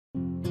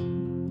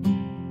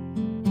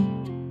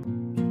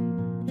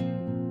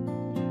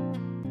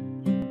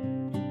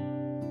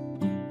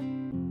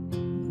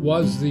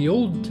Was the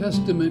Old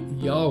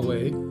Testament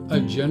Yahweh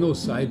a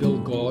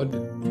genocidal God?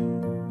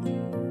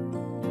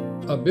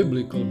 A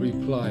biblical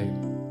reply.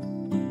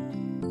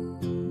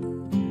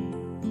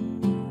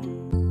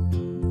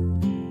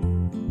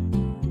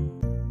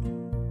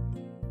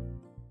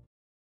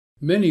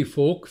 Many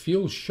folk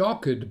feel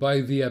shocked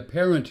by the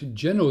apparent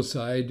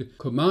genocide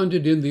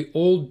commanded in the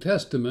Old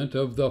Testament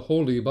of the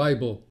Holy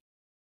Bible.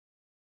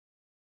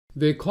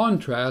 They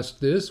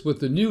contrast this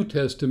with the New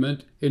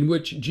Testament, in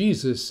which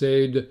Jesus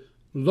said,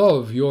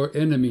 "Love your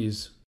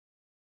enemies."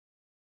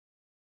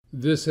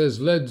 This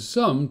has led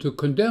some to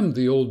condemn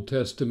the Old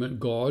Testament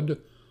God,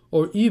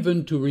 or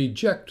even to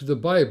reject the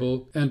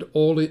Bible and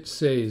all it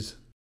says.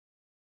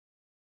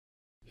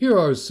 Here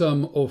are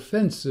some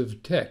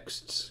offensive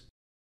texts.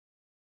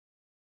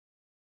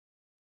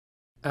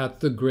 At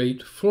the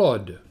great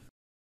flood.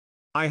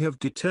 I have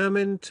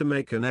determined to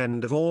make an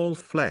end of all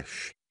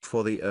flesh,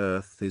 for the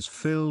earth is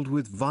filled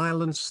with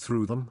violence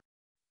through them.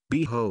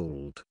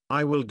 Behold,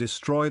 I will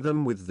destroy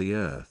them with the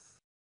earth.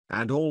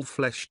 And all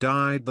flesh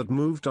died that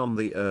moved on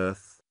the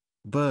earth,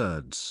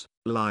 birds,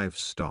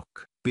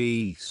 livestock,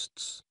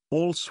 beasts,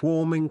 all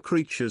swarming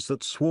creatures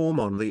that swarm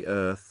on the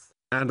earth,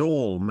 and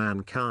all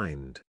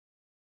mankind.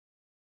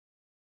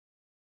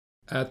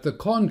 At the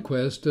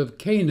conquest of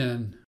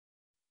Canaan.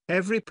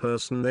 Every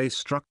person they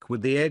struck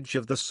with the edge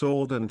of the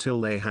sword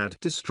until they had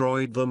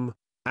destroyed them,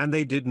 and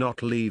they did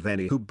not leave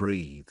any who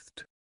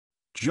breathed.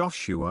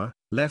 Joshua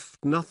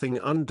left nothing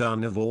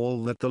undone of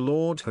all that the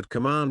Lord had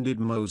commanded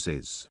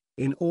Moses,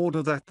 in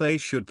order that they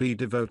should be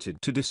devoted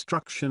to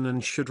destruction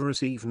and should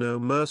receive no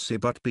mercy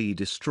but be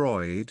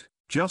destroyed,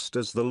 just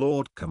as the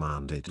Lord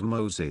commanded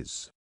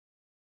Moses.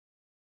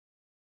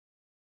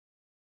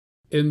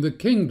 In the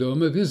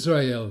kingdom of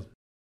Israel.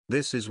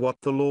 This is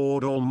what the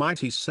Lord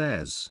Almighty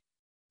says.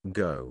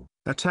 Go,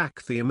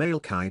 attack the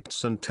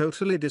Amalekites and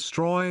totally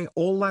destroy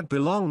all that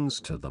belongs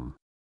to them.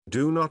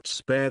 Do not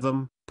spare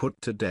them,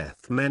 put to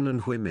death men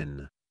and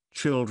women,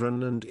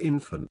 children and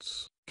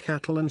infants,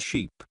 cattle and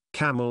sheep,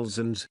 camels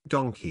and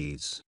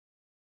donkeys.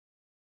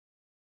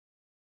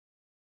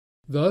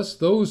 Thus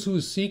those who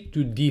seek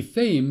to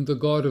defame the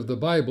God of the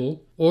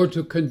Bible, or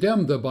to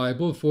condemn the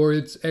Bible for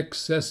its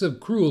excessive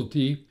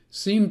cruelty,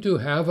 seem to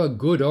have a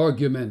good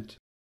argument.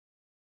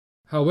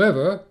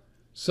 However,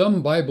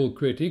 some Bible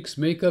critics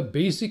make a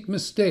basic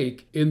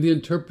mistake in the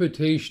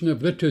interpretation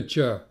of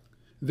literature.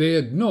 They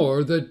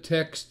ignore the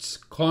text's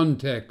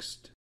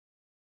context.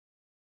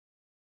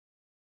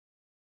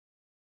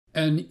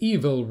 An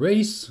evil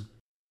race.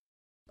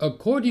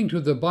 According to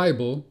the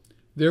Bible,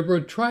 there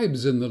were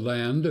tribes in the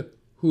land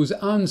whose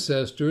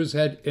ancestors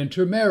had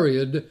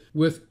intermarried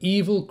with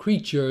evil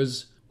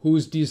creatures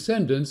whose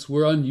descendants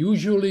were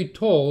unusually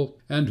tall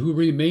and who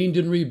remained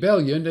in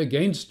rebellion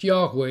against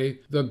Yahweh,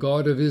 the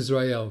God of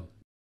Israel.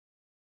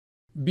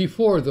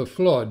 Before the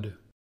flood.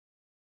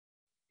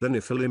 The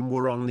Nephilim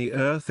were on the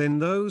earth in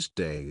those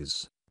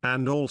days,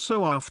 and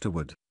also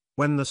afterward,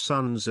 when the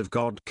sons of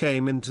God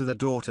came into the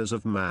daughters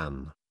of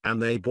man,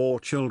 and they bore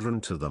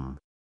children to them.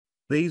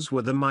 These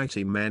were the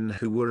mighty men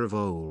who were of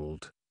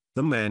old,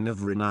 the men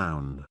of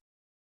renown.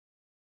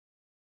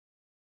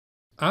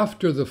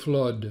 After the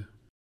flood.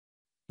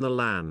 The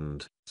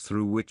land,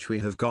 through which we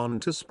have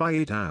gone to spy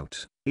it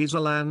out, is a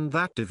land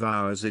that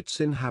devours its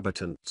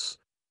inhabitants.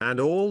 And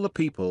all the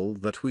people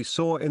that we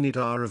saw in it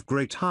are of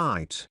great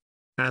height.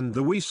 And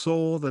we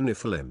saw the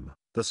Nephilim,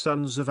 the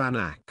sons of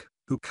Anak,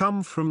 who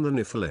come from the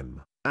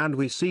Nephilim, and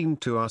we seemed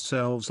to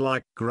ourselves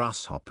like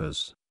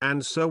grasshoppers,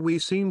 and so we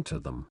seemed to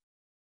them.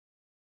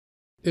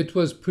 It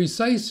was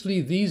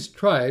precisely these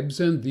tribes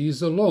and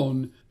these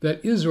alone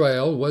that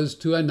Israel was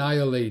to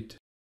annihilate.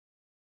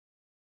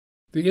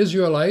 The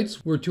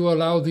Israelites were to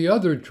allow the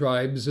other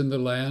tribes in the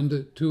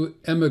land to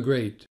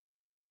emigrate.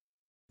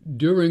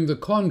 During the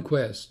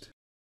conquest,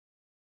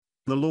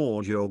 the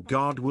Lord your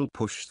God will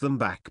push them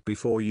back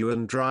before you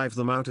and drive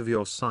them out of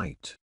your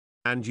sight.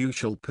 And you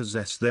shall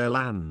possess their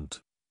land,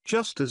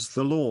 just as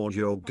the Lord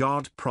your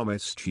God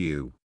promised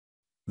you.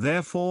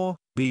 Therefore,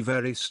 be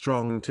very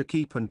strong to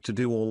keep and to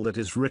do all that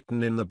is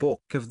written in the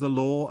book of the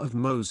law of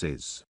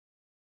Moses.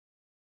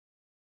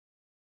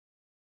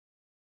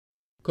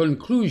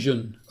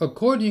 Conclusion.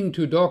 According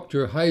to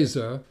Dr.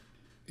 Heiser,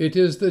 it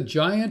is the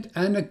giant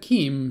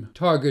Anakim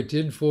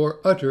targeted for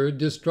utter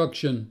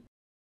destruction.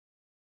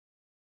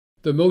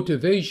 The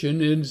motivation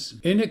is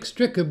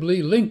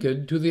inextricably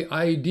linked to the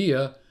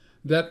idea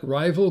that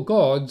rival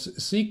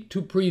gods seek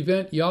to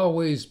prevent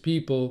Yahweh's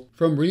people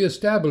from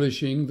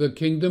re-establishing the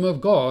kingdom of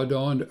God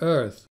on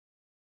earth.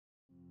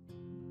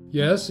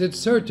 Yes, it's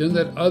certain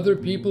that other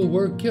people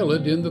were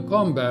killed in the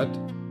combat,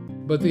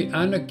 but the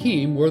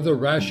Anakim were the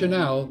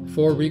rationale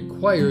for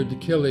required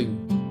killing.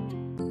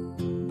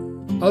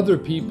 Other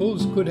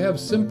peoples could have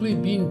simply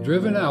been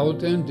driven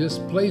out and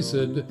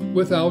displaced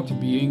without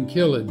being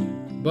killed,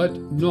 but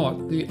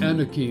not the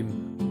Anakim.